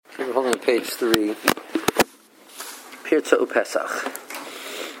page 3. Pirza uPesach.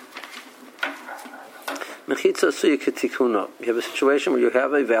 Mechitza suya ketikuna. You have a situation where you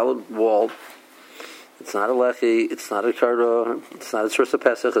have a valid wall. It's not a lechi, it's not a kardo, it's not a source of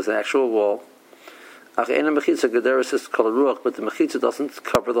Pesach, it's an actual wall. Ach ena mechitza gederis is kol ruach, but the mechitza doesn't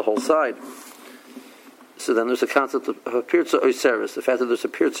cover the whole side. So then there's a concept of a pirza oiseris. The fact that there's a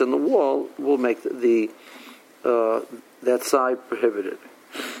pirza in the wall will make that side prohibited.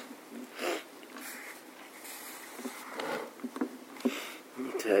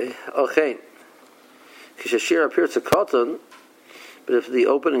 Okay. Kishashir appears a cotton, but if the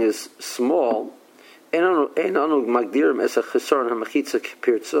opening is small, we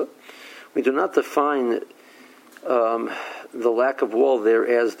do not define the lack of wall there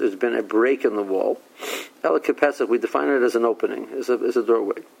as there's been a break in the wall. We define it as an opening, as a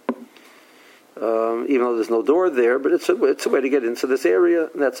doorway. Even though there's no door there, but it's a way to get into this area,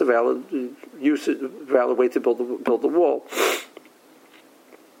 and that's a valid way to build the wall.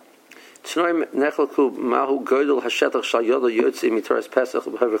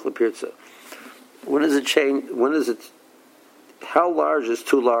 When is it change? When is it? How large is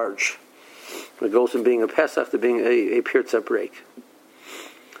too large? When it goes from being a Pesach to being a Pirza break.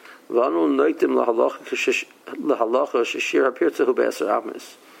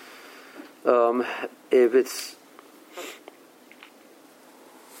 If it's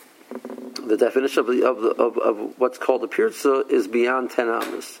the definition of what's called a Pirza is beyond 10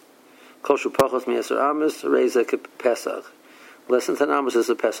 amas. Less than 10 amas is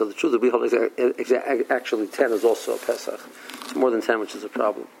a Pesach. The truth of behold, actually 10 is also a Pesach. It's more than 10, which is a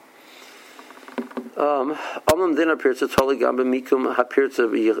problem. The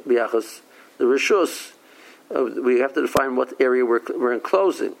Rishus, we have to define what area we're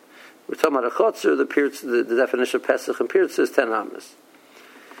enclosing. We're talking about a chotzer, the definition of Pesach and Pirza is 10 amas.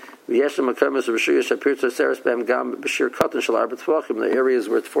 The areas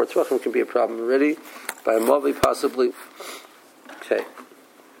where it's 4 tvachim can be a problem already. By a movi, possibly. Okay.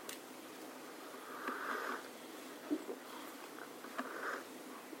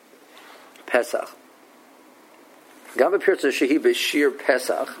 Pesach. Gam b'pirza shehi b'shir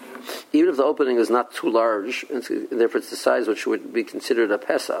Pesach. Even if the opening is not too large, and therefore it's the size which would be considered a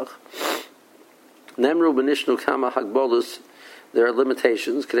Pesach. Nemru b'nishnu kama hagbolus. There are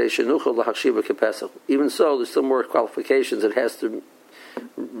limitations. Even so, there's still more qualifications it has to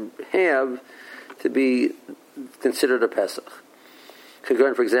have to be considered a Pesach.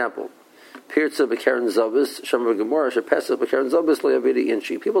 For example, Pirza b'keren zobis, Shemar Gemara, Pesach b'keren zobis le'avidi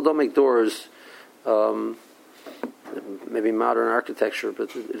inchi. People don't make doors, maybe modern architecture,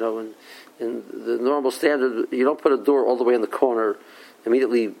 but in the normal standard, you don't put a door all the way in the corner,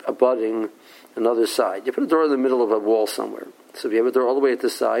 immediately abutting another side. You put a door in the middle of a wall somewhere. So if you have a door all the way at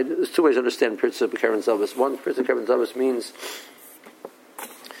this side, there's two ways to understand Pirza b'keren zobis. One, Pirza b'keren zobis means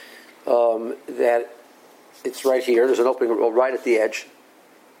that it's right here. There's an opening right at the edge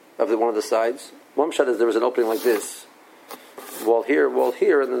of one of the sides. One shot is there was an opening like this. Wall here,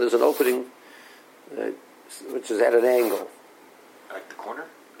 and then there's an opening which is at an angle. Like the corner?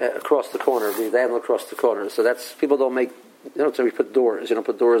 Across the corner, the diagonal across the corner. So that's, people don't make, so we put doors. You don't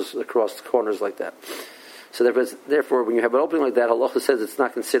put doors across the corners like that. So therefore, when you have an opening like that, halacha says it's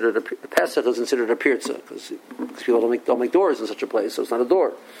not considered a Pesach, is considered a Pirza, because people don't make doors in such a place, so it's not a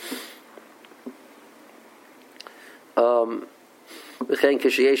door.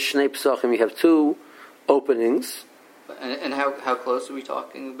 You have two openings. And how close are we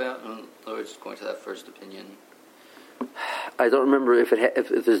talking about? In other words, going to that first opinion. I don't remember if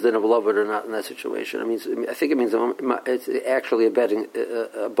there's din of beloved or not in that situation. I think it means it's actually abutting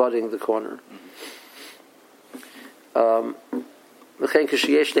the corner. You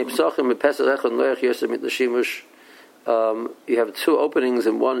have two openings,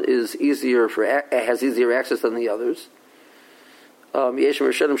 and one is has easier access than the others. So the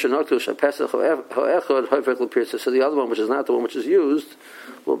other one, which is not the one which is used,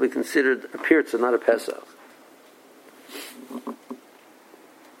 will be considered a Pirza, not a Pesach.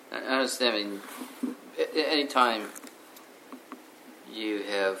 I understand. I mean, any time you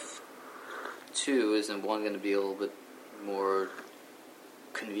have two, isn't one going to be a little bit more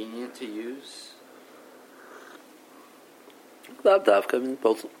convenient to use? Both in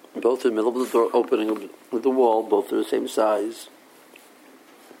the middle of the door opening with the wall, both are the same size.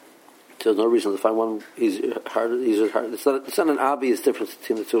 So there's no reason to find one easier, harder. It's not an obvious difference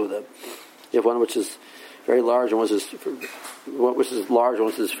between the two of them. You have one which is very large and one which is large and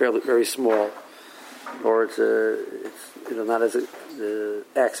one which is very small, or it's not as the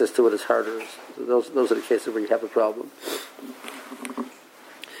access to it is harder. So those are the cases where you have a problem.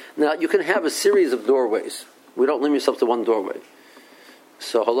 Now, you can have a series of doorways. We don't limit yourself to one doorway.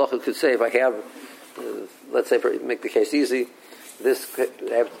 So halacha could say, if I have, let's say, make the case easy, I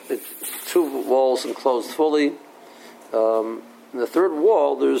have two walls enclosed fully. In the third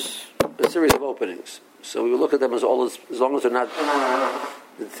wall, there's a series of openings. So we look at them as long as they're not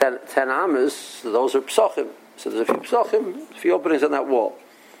 10 amas, so those are psachim. So there's a few psachim, a few openings on that wall.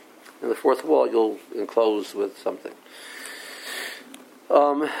 And the fourth wall you'll enclose with something.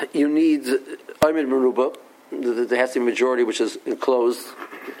 You need Aymin Meruba. There has to be a majority which is enclosed.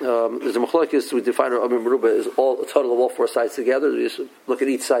 There's a machlokes, we define our Aymin Meruba as a total of all four sides together. We just look at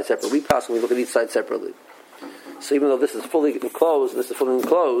each side separately. We possibly look at each side separately. So even though this is fully enclosed, and this is fully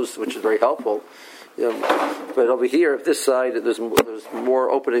enclosed, which is very helpful, but over here, if this side there's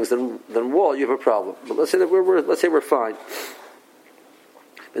more openings than wall, you have a problem. But let's say that we're fine.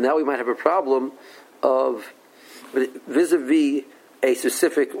 But now we might have a problem of vis-a-vis a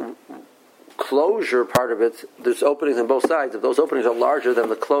specific closure part of it. There's openings on both sides. If those openings are larger than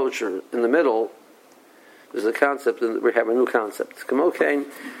the closure in the middle, there's a concept, and we have a new concept. Kamokain,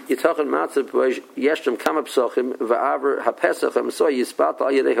 Yitachan Matzah Yeshtem Kama Psochim Va'aver HaPesach Amsoy Yispat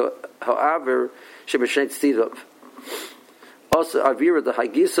Al Yedei Ha'aver Shemeshnei Tzidov. Also Avira the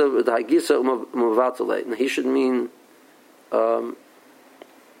Hagisa Umavatale. And he should mean the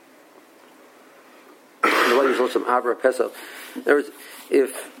way he's also Aver HaPesach. In other words,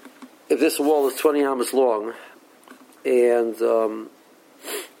 if this wall is 20 amas long and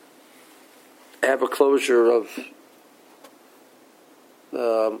I have a closure of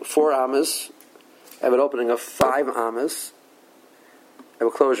 4 amas. I have an opening of 5 amas. I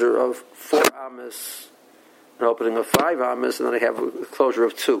have a closure of 4 amas, an opening of 5 amas, and then I have a closure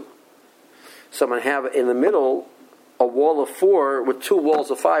of 2. So I'm going to have in the middle a wall of 4 with 2 walls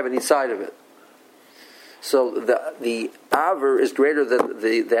of 5 on each side of it. So the aver is greater than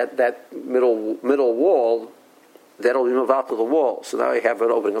that middle wall. That'll be moved out to the wall. So now I have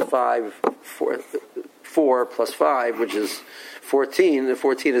an opening of 4 plus 5, which is 14. And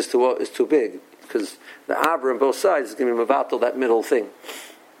 14 is too big because the abra on both sides is going to be moved out to that middle thing.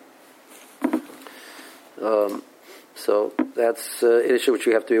 So that's an issue which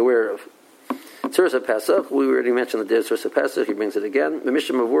you have to be aware of. Tzuras Pesach, we already mentioned the day of Tzuras Pesach. He brings it again. The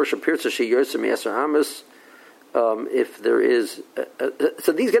mission of worship appears to she Yosem Yasser Amas. If there is,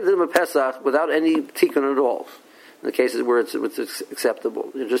 so these get to the Pesach without any tikkun at all. In the cases where it's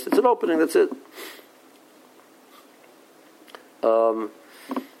acceptable, it's an opening. That's it. The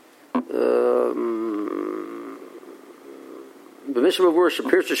mission of worship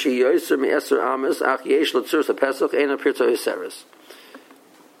appears to she yoser mi eser amas ach yesh l'tzuras Pesach ein appears to yoseres.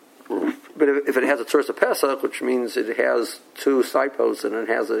 But if it has a tzuras Pesach, which means it has 2 side posts and it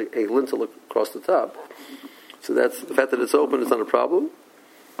has a lintel across the top, so that's the fact that it's open is not a problem.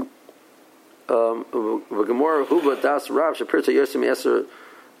 That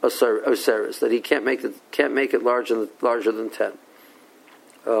he can't make it larger than 10.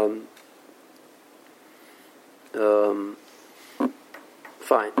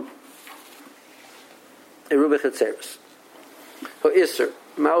 Fine. Eiruvin chetzeres. Isser.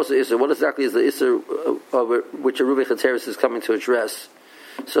 Ma'oz Isser. What exactly is the Isser which Eiruvin chetzeres is coming to address?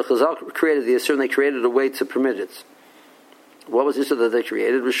 So Chazal created the Isser and they created a way to permit it. What was this that they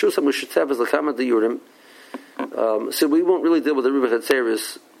created? Rishusam Mushatev is Lakama de Yurim. So we won't really deal with the Eiruvin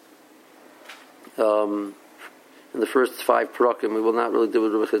chetzeres in the first 5 parakim. We will not really deal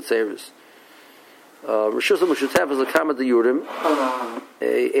with Eiruvin chetzeres. Rishusam Mushatev is Lakama de Yurim,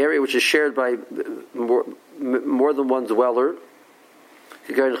 a area which is shared by more than one dweller.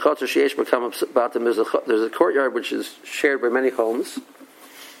 There's a courtyard which is shared by many homes.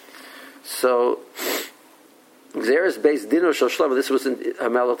 So Xeris based Dino Shal Shlomo. This was in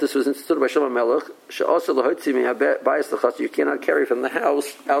Hamelach. This was instituted by Shlomo Melech. She also you cannot carry from the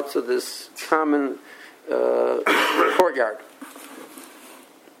house out to this common courtyard.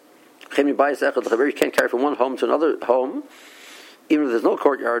 You can't carry from one home to another home, even if there's no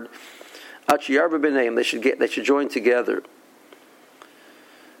courtyard. They should join together.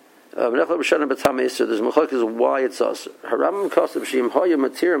 There's machlokes why it's us.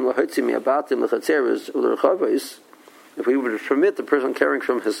 If we would permit the person carrying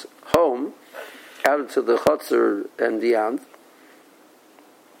from his home out into the chutzner and beyond,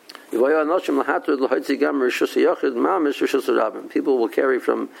 people will carry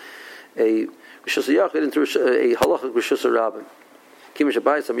from a rishus yachid into a halachic rishus rabin.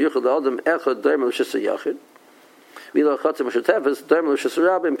 And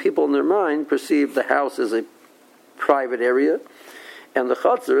people in their mind perceive the house as a private area and the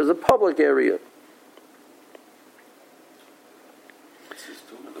chutzner as a public area.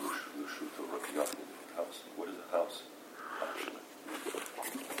 House. What is a house? Actually.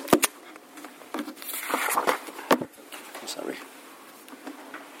 I'm sorry.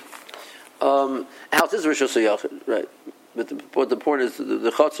 House is Rishus HaYachid, right? But the point is,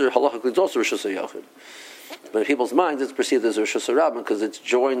 the Chatzar halachically is also Rishus HaYachid. But in people's minds, it's perceived as Rishus HaRabban because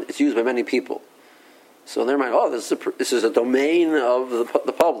it's used by many people. So in their mind, this is a domain of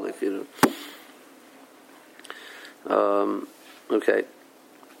the public, Okay.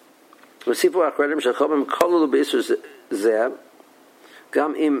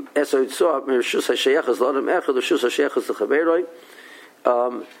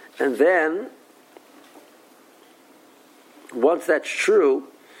 And then, once that's true,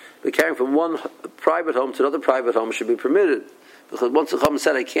 the carrying from one private home to another private home should be permitted. Because once the Chacham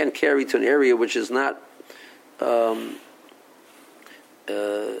said, I can't carry to an area which is not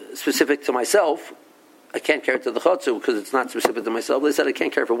specific to myself, I can't carry it to the Chatzar because it's not specific to myself. They said I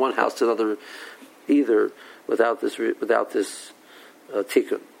can't carry from one house to another either without this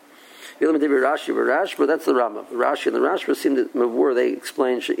tikkun. Rashi, but that's the Rama. Rashi and the Rashba seem to Mavur. They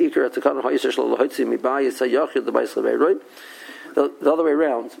explain the other way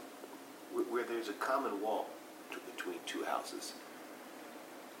around. Where there's a common wall between two houses.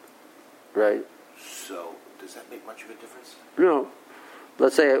 Right. So does that make much of a difference? No.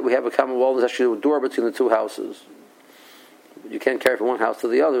 Let's say we have a common wall. There's actually a door between the two houses. You can't carry from one house to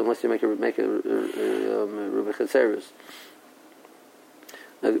the other unless you make a Rubik Chetzeres.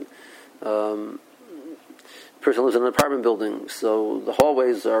 Person lives in an apartment building, so the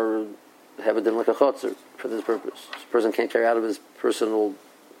hallways have a din like a chotzer for this purpose. The person can't carry out of his personal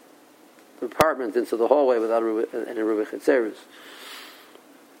apartment into the hallway without any Rubik Chetzeres.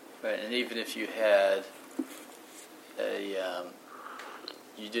 Right, and even if you had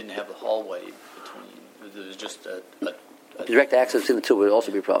you didn't have a hallway between, there was just a direct access between the two would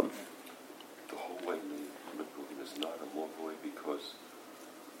also be a problem. The hallway in the building is not a hallway because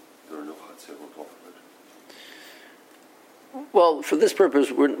there are no chatzerot off of it. Well, for this purpose,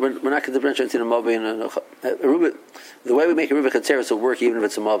 we're not going to differentiate between a mavi and a rubik. The way we make a rubik chetzeres will work even if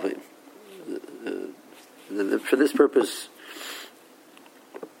it's a mavi. For this purpose,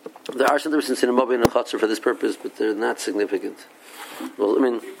 there are some differences in a mavi and a chatzar for this purpose, but they're not significant. Well,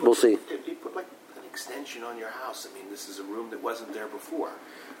 we'll see. If you put like an extension on your house, this is a room that wasn't there before.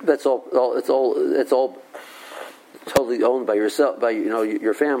 That's all. It's all totally owned by yourself, by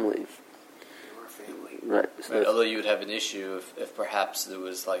your family. Your family, right? So right. Although you would have an issue if perhaps there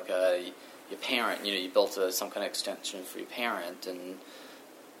was like your parent, you built some kind of extension for your parent, and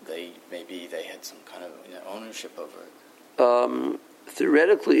they had some kind of ownership over it.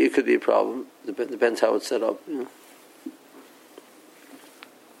 Theoretically, it could be a problem. Depends how it's set up.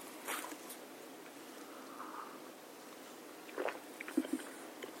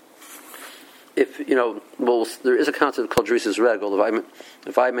 If there is a concept called Drisas Regel.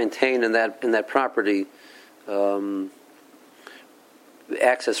 If I maintain in that property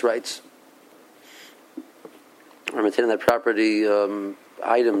access rights, or maintain in that property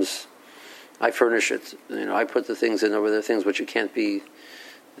items, I furnish it. I put the things in over there, things which it can't be.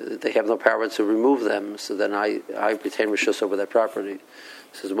 They have no power to remove them. So then I retain rishus over that property.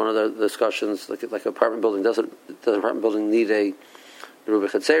 This is one of the discussions. Like an apartment building, does an apartment building need a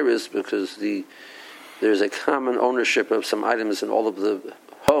Rubik Chetzeres because there's a common ownership of some items in all of the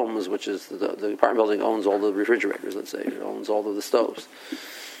homes, which is the apartment building owns all the refrigerators. Let's say it owns all of the stoves,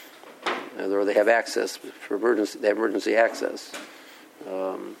 or they have access for emergency. They have emergency access.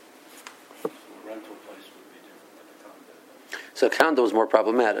 Rental place would be different than a condo. So a condo is more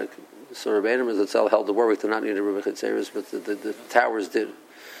problematic. So Rebbeinu is itself held to Warwick did not need a Rubik Chetzeres, but the towers did.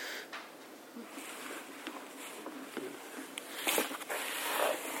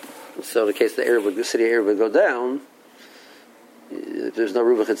 So in the case the city area would go down, if there's no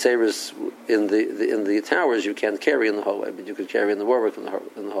Rubik Chetzeres in the towers, you can't carry in the hallway, but you could carry in the Warwick in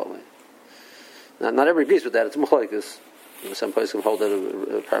the hallway. Not everybody agrees with that. It's machlokes. Some places can hold that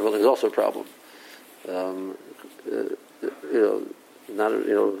a apartment building is also a problem.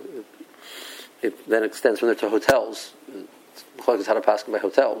 It then extends from there to hotels. Machlokes how to pass by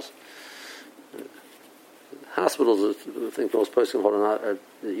hotels. Hospitals, I think most places can hold on.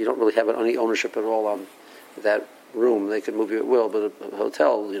 You don't really have any ownership at all on that room. They can move you at will, but a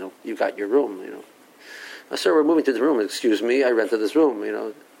hotel, you got your room. Sir, we're moving to the room. Excuse me, I rented this room.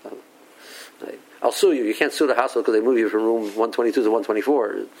 I'll sue you. You can't sue the hospital because they move you from room 122 to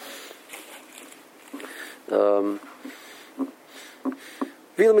 124.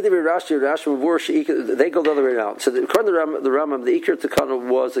 They go the other way around. So according to the Rambam, the Iker Takana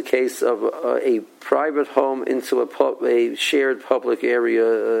was a case of a private home into a shared public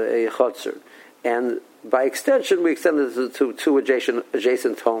area, a chutzner. And by extension, we extended it to two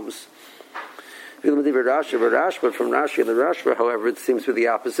adjacent homes. But from Rashi and the Rashba, however, it seems to be the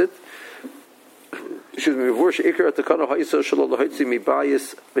opposite. Excuse me.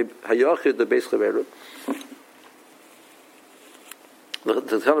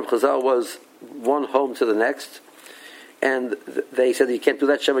 The Tanakh of Chazal was one home to the next, and they said you can't do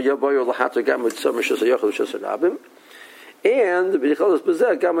that. Shema Yoboy or Lahato Gam Mitzvah Mishus Yochel Mishus Rabim, and B'Yichalos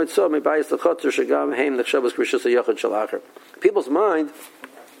B'Zeh Gam Mitzvah Mebayis Lachoter Shagam Heim Nechshavas Mishus Yochel Shalacher. People's mind,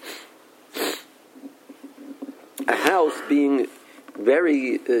 a house being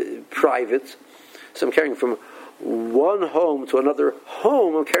very private, so I'm carrying from one home to another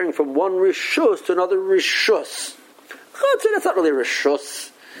home. I'm carrying from one rishus to another rishus. That's not really a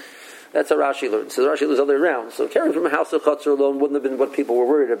rishus. That's how Rashi learns. So Rashi learns the other way around. So carrying from a house to chutzner alone wouldn't have been what people were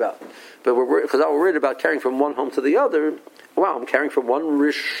worried about. But because I was worried about carrying from one home to the other. Wow, I'm carrying from one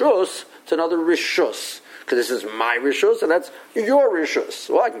rishus to another rishus. Because this is my rishus and that's your rishus.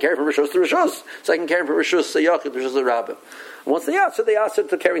 Well, I can carry from rishus to rishus. So I can carry from rishus to yachid to rishus to rabbim. And once they asked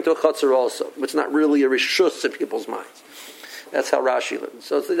to carrying to a chutzner also. It's not really a rishus in people's minds. That's how Rashi learns.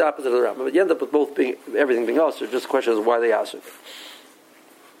 So it's the opposite of the Rambam. But you end up with both everything being also. Just the question is why they ask it.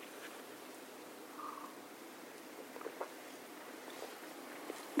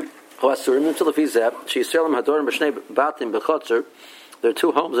 There are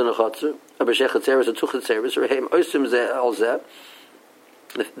two homes in a chutzner.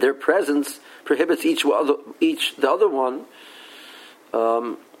 Their presence prohibits each the other one.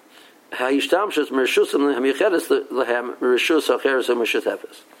 They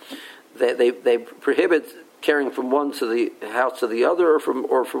prohibit carrying from one to the house to the other, or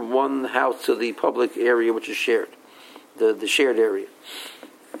from one house to the public area which is shared, the shared area.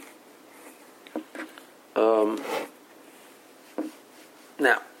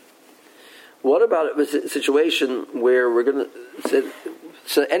 Now, what about a situation where we're going to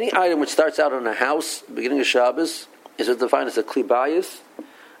so any item which starts out in a house, beginning of Shabbos, is it defined as a klibayis?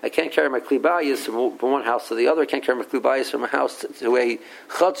 I can't carry my klibayis from one house to the other. I can't carry my klibayis from a house to a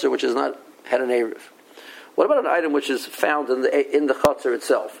chutzner which has not had an Eiruvin. What about an item which is found in the chutzner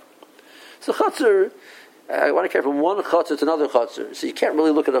itself? So chutzner, I want to carry from one chutzner to another chutzner. So you can't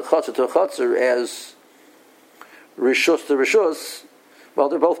really look at a chutzner to a chutzner as rishus to rishus. Well,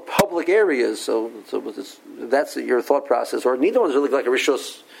 they're both public areas, so that's your thought process. Or neither one's really like a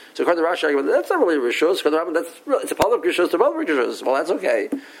rishus. So according to Rashi argument, that's not really a rishus. According to Rambam, it's a public rishus to public rishus. Well, that's okay.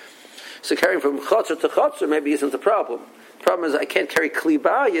 So carrying from chutzner to chutzner maybe isn't the problem. The problem is I can't carry kli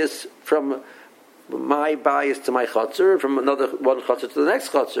bayis from my bias to my chutzner, from another one chutzner to the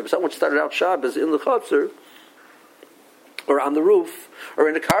next chutzner. But someone started out Shabbos in the chutzner, or on the roof, or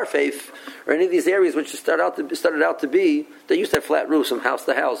in a karfeif, or any of these areas which started out to be, they used to have flat roofs from house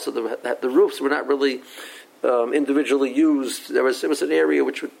to house, so the roofs were not really individually used. It was an area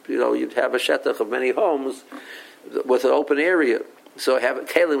which would, you'd have a shetach of many homes with an open area. So have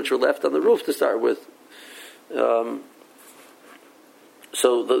kalim which were left on the roof to start with. So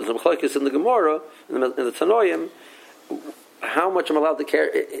the machlokes in the Gemara, in the Tanoim, how much I'm allowed to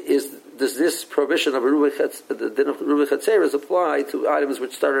carry does this prohibition of the din of Ruvei Chatzeres apply to items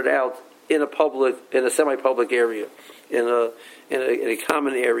which started out in a semi-public area, in a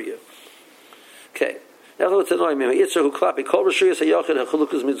common area? Okay. Now the Tanoim,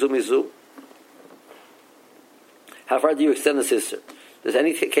 how far do you extend the sister? There's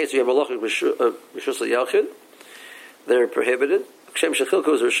any case where you have a lochik rishus yachid, they're prohibited. Kshem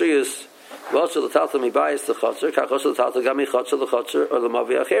shechilko is rishus.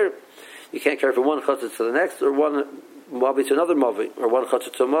 You can't carry from one chutzner to the next, or one mavi to another mavi, or one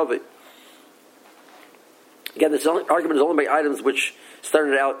chutzner to a mavi. Again, this argument is only by items which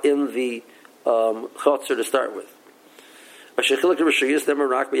started out in the chutzner to start with.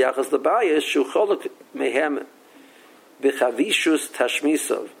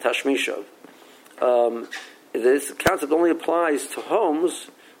 This concept only applies to homes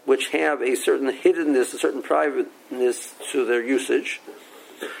which have a certain hiddenness, a certain privateness to their usage.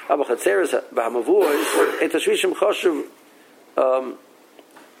 Unless it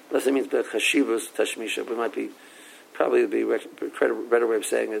means chashivas tashmisha, but it might be probably be a better way of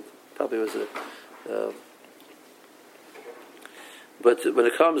saying it. Probably was but when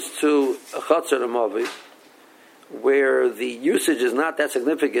it comes to a chatzar and a mavi, where the usage is not that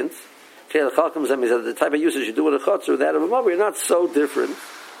significant, the type of usage you do in a chatzar, that of a mavi, are not so different.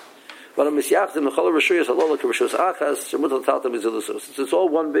 It's all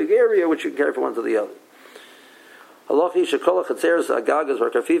one big area which you can carry from one to the other. Halachi shekola chatzeres agagas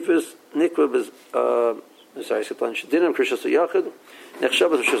v'kafifis nikva bez dinam krishas yachid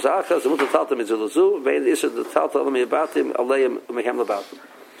nechshavas rishus achas zemuta talta mizulazu ve'ed isher the talta l'miyabatim aleim mehem labatim.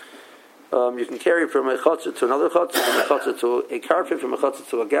 You can carry from a chotzer to another chotzer, from a chotzer to a carpet, from a chotzer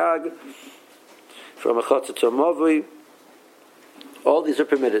to a gag, from a chotzer to a mavui. All these are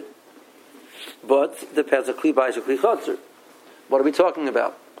permitted, but depends on kli bayis or kli chotzer. What are we talking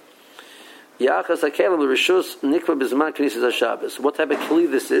about? Yachas hakelim l'rishus nikva bizman knisas haShabbos. What type of kli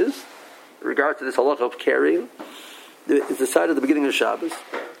this is? In regard to this halacha of carrying, it's decided at the beginning of Shabbos.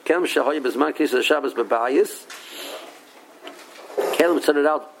 Kelim shahaya bizman knisas haShabbos bebayis. Kelim started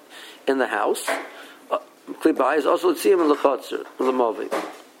out in the house. Kli bayis also tziyim in l'chotzer l'mavi.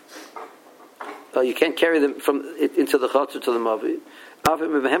 You can't carry them from it into the chotzer to the mavi. So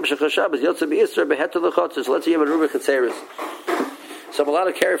let's say you have a rubik chatzeres. So I'm allowed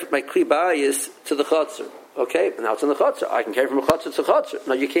to carry my kli bayis to the chotzer. Okay, now it's in the chotzer. I can carry from a chotzer to chotzer.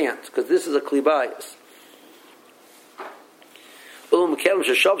 No, you can't, because this is a kli bayis. Kli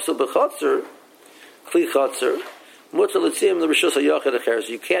chotzer. You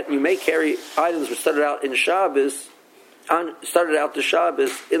may carry items which started out in Shabbos, started out the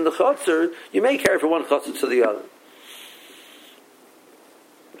Shabbos in the chotzer. You may carry from one chotzer to the other.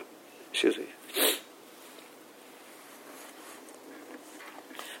 Excuse me.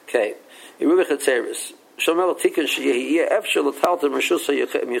 Okay. Eiruvin chatzeres. Shomel tikkun sheyehiyeh efshel l'talta rishus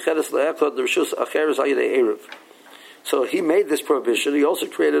hamiuchedes le'echad l'rishus acheres ayidei eruv. So he made this prohibition. He also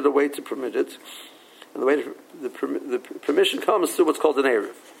created a way to permit it, and the way the permission comes through what's called an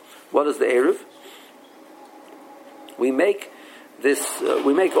eruv. What is the eruv? We make this.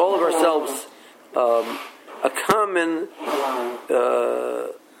 We make all of ourselves a common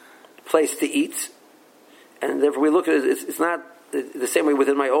place to eat, and therefore we look at it. It's not the same way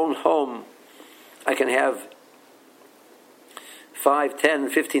within my own home. I can have 5, 10,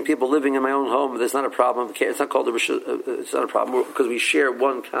 15 people living in my own home. There's not a problem. It's not called it's not a problem because we share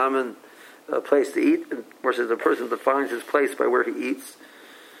one common place to eat, versus the person defines his place by where he eats.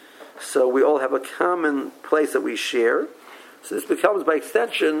 So we all have a common place that we share. So this becomes, by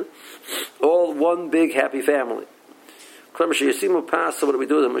extension, all one big happy family. So what do we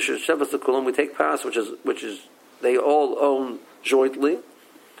do? We take pas, which is they all own jointly.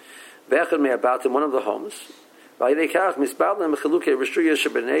 One of the homes. We look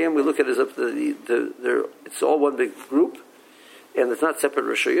at it as if it's all one big group, and it's not separate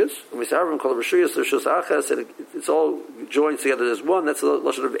rishuyas. It's all joined together as one. That's the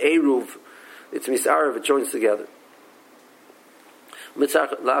lashon of Eruv. It's misarav. It joins together. There's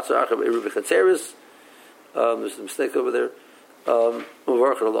a mistake over there.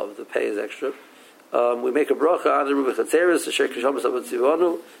 The pay is extra. We make a bracha on the Rubik Chatzeres. The Sheikh Kishamas Abad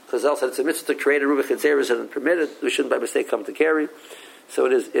Tzivonu. Chazal said it's a mitzvah to create a Rubik Chatzeres and permit it. We shouldn't by mistake come to carry. So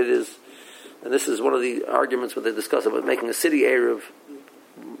it is, and this is one of the arguments when they discuss about making a city Eruv.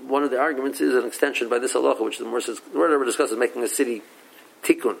 One of the arguments is an extension by this halacha, which the word ever discusses making a city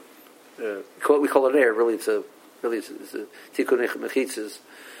tikkun. We call it Eruv. Really, it's a tikkun mechitzas.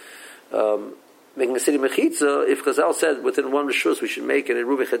 Making a city mechitza, if Chazal said within one rishus we should make it in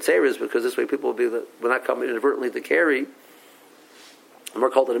Rubik Chatzeres, because this way people will not come inadvertently to carry, and we're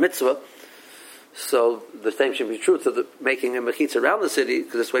called it a mitzvah. So the same should be true to the making a mechitza around the city,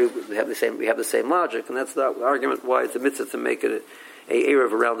 because this way we have the same logic, and that's the argument why it's a mitzvah to make it a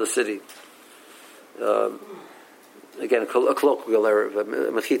eruv around the city. Again, a colloquial eruv, a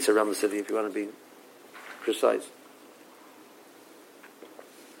mechitza around the city, if you want to be precise.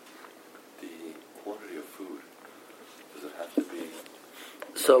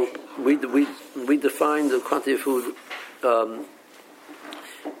 So we define the quantity of food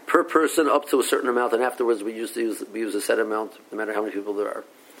per person up to a certain amount, and afterwards we use a set amount, no matter how many people there are.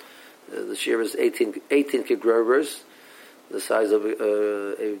 The shear is 18 kigrovers, the size of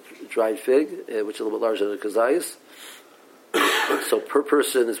a dried fig, which is a little bit larger than a kazayas. So per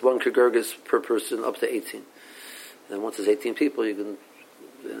person is 1 kigurgis per person up to 18. And then once there's 18 people, you can,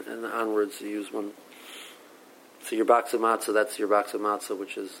 and onwards, you use one. So your box of matzah, that's your box of matzah,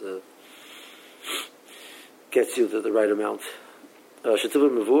 which is gets you to the right amount.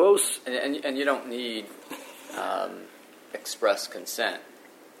 And you don't need express consent.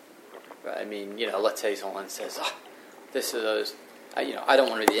 Right? I mean, let's say someone says, "This is, I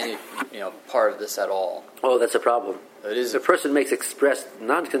don't want to be any, part of this at all." Oh, that's a problem. It is. If a person makes express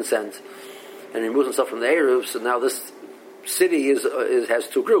non-consent and removes himself from the Eruv, so now this city has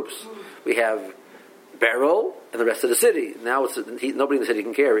two groups. We have Barrel and the rest of the city. Now nobody in the city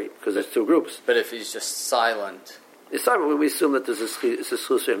can carry because there's two groups. But if he's just silent, It's time we assume that it's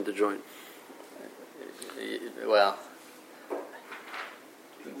exclusive for him to join. well,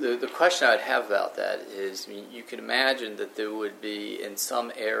 the question I would have about that is, I mean, you can imagine that there would be in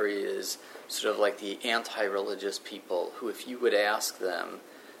some areas sort of like the anti-religious people who, if you would ask them,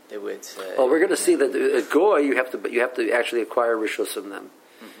 they would say. Well, we're going to see that a goy you have to actually acquire rishus from them,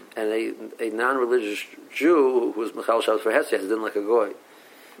 and a non-religious Jew who is Michal Shabbos for Hesias didn't like a goy.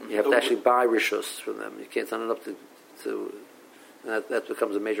 You have to actually buy rishus from them. You can't sign it up to that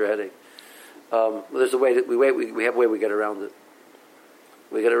becomes a major headache. Well, there's a way that we have a way we get around it.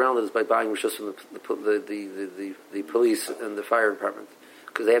 We get around it is by buying rishus from the police and the fire department,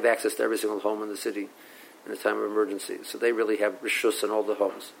 because they have access to every single home in the city in a time of emergency. So they really have rishus in all the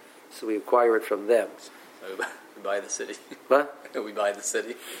homes. So we acquire it from them. So we buy the city. What? We buy the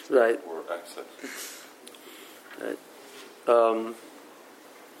city. Right. Or access. Right.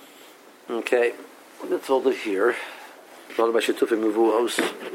 Okay. That's all to here. Talk about Shetufim Mevuos.